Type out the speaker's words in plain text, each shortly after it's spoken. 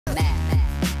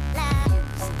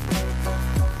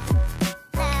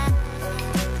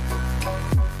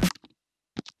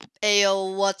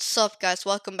Ayo, what's up guys?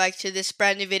 Welcome back to this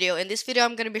brand new video. In this video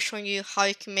I'm going to be showing you how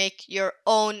you can make your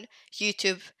own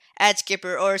YouTube ad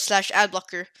skipper or slash ad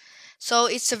blocker. So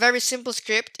it's a very simple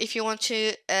script. If you want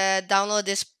to download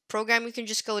this program, you can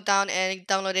just go down and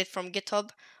download it from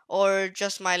GitHub or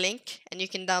just my link and you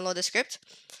can download the script.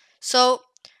 So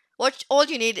all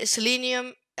you need is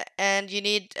Selenium and you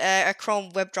need a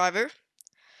Chrome WebDriver.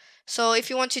 So if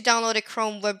you want to download a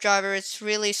Chrome WebDriver, it's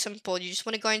really simple. You just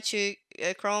want to go into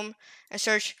Chrome and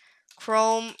search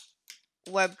Chrome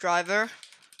WebDriver.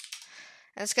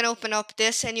 And it's going to open up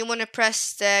this, and you want to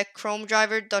press the Chrome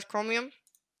driver.chromium.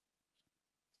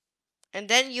 And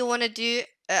then you want to do,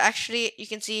 actually, you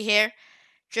can see here,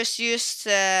 just use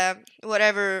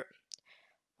whatever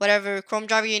Chrome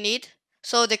driver you need.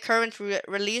 So the current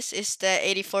release is the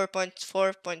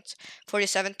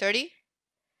 84.4.4730.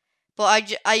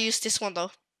 But I use this one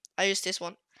though. I use this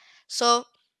one. So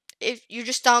if you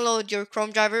just download your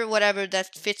Chrome driver, whatever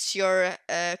that fits your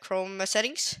Chrome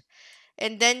settings,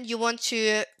 and then you want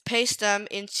to paste them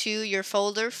into your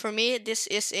folder. For me,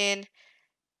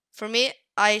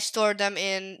 I store them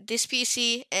in this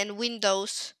PC and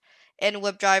Windows and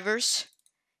web drivers.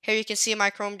 Here you can see my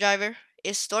Chrome driver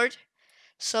is stored.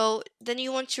 So then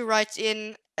you want to write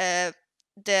in the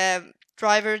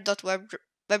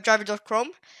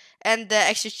webdriver.chrome, and the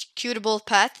executable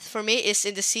path for me is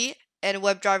in the C, and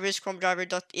WebDriver is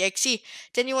chromedriver.exe.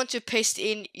 Then you want to paste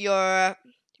in your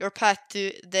path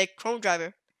to the Chrome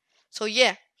driver. So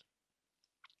yeah,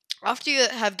 after you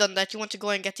have done that, you want to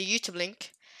go and get the YouTube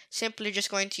link. Simply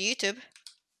just go into YouTube.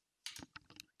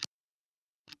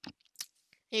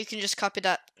 You can just copy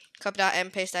that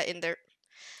and paste that in there.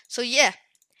 So yeah,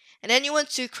 and then you want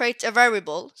to create a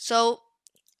variable. So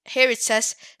here it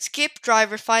says skip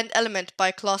driver find element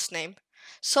by class name.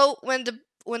 So when the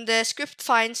script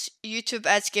finds YouTube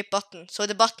ad skip button, so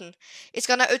the button, it's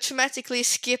gonna automatically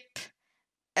skip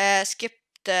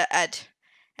the ad,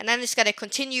 and then it's gonna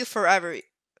continue forever.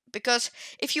 Because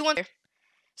if you want,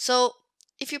 so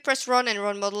if you press run and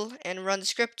run model and run the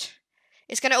script,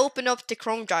 it's gonna open up the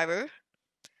Chrome driver,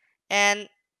 and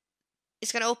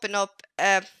it's gonna open up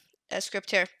a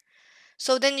script here.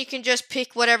 So then you can just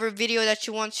pick whatever video that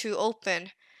you want to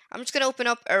open. I'm just going to open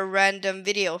up a random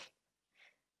video.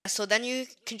 So then you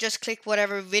can just click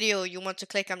whatever video you want to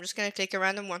click. I'm just going to click a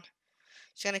random one.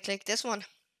 Just going to click this one.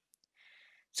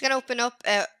 It's going to open up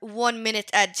a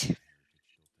 1-minute ad.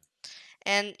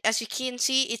 And as you can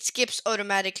see, it skips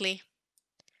automatically.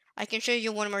 I can show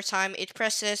you one more time. It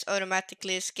presses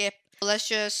automatically skip. Let's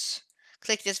just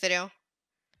click this video.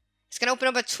 It's gonna open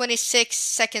up a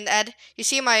 26-second ad. You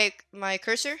see my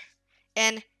cursor,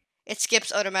 and it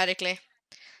skips automatically.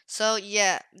 So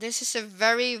yeah, this is a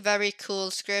very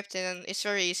cool script, and it's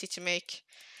very easy to make.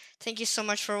 Thank you so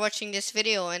much for watching this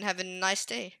video, and have a nice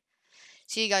day.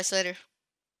 See you guys later.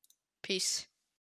 Peace.